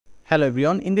Hello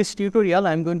everyone, in this tutorial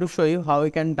I am going to show you how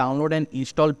you can download and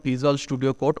install Visual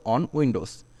Studio Code on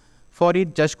Windows. For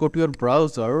it, just go to your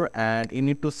browser and you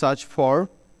need to search for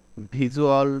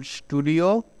Visual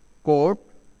Studio Code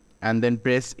and then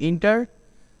press enter.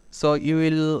 So you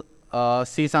will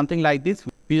see something like this,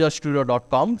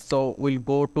 visualstudio.com. So we'll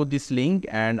go to this link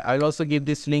and I'll also give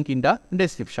this link in the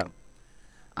description.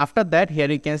 After that,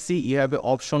 here you can see you have an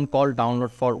option called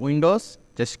download for Windows.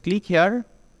 Just click here.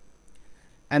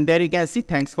 And there you can see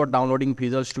thanks for downloading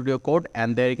Visual Studio Code,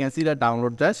 and there you can see the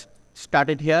download just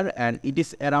started here and it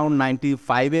is around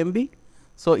 95 MB.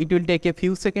 So it will take a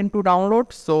few seconds to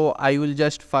download. So I will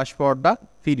just fast forward the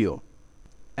video.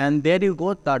 And there you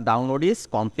go, the download is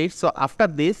complete. So after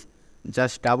this,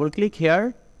 just double click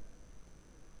here.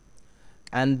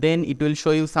 And then it will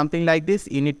show you something like this.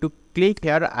 You need to click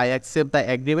here, I accept the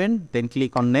agreement, then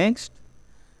click on next.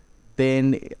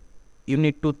 Then you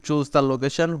need to choose the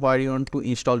location where you want to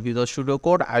install Visual Studio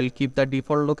Code. I will keep the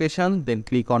default location, then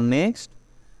click on next,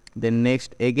 then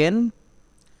next again,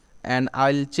 and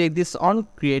I'll check this on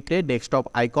create a desktop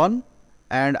icon,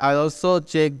 and I'll also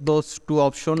check those two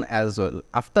options as well.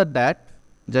 After that,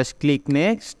 just click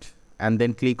next and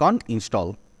then click on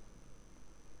install.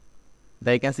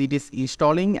 There you can see it is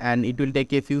installing and it will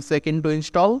take a few seconds to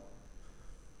install,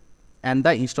 and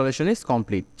the installation is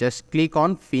complete. Just click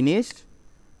on finish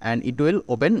and it will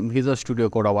open Visual Studio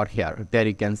Code over here. There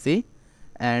you can see,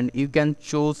 and you can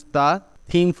choose the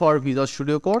theme for Visual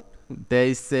Studio Code. There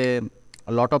is a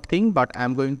lot of things, but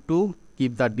I'm going to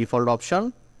keep the default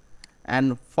option.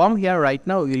 And from here right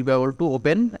now, you'll be able to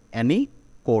open any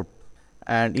code.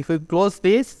 And if we close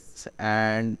this,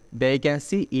 and there you can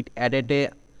see it added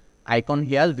a icon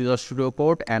here, Visual Studio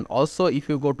Code. And also if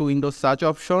you go to Windows search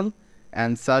option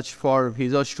and search for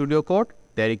Visual Studio Code,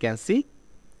 there you can see.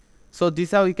 So this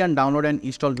is how you can download and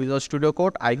install Visual Studio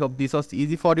Code. I hope this was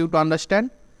easy for you to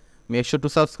understand. Make sure to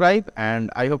subscribe,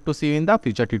 and I hope to see you in the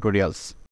future tutorials.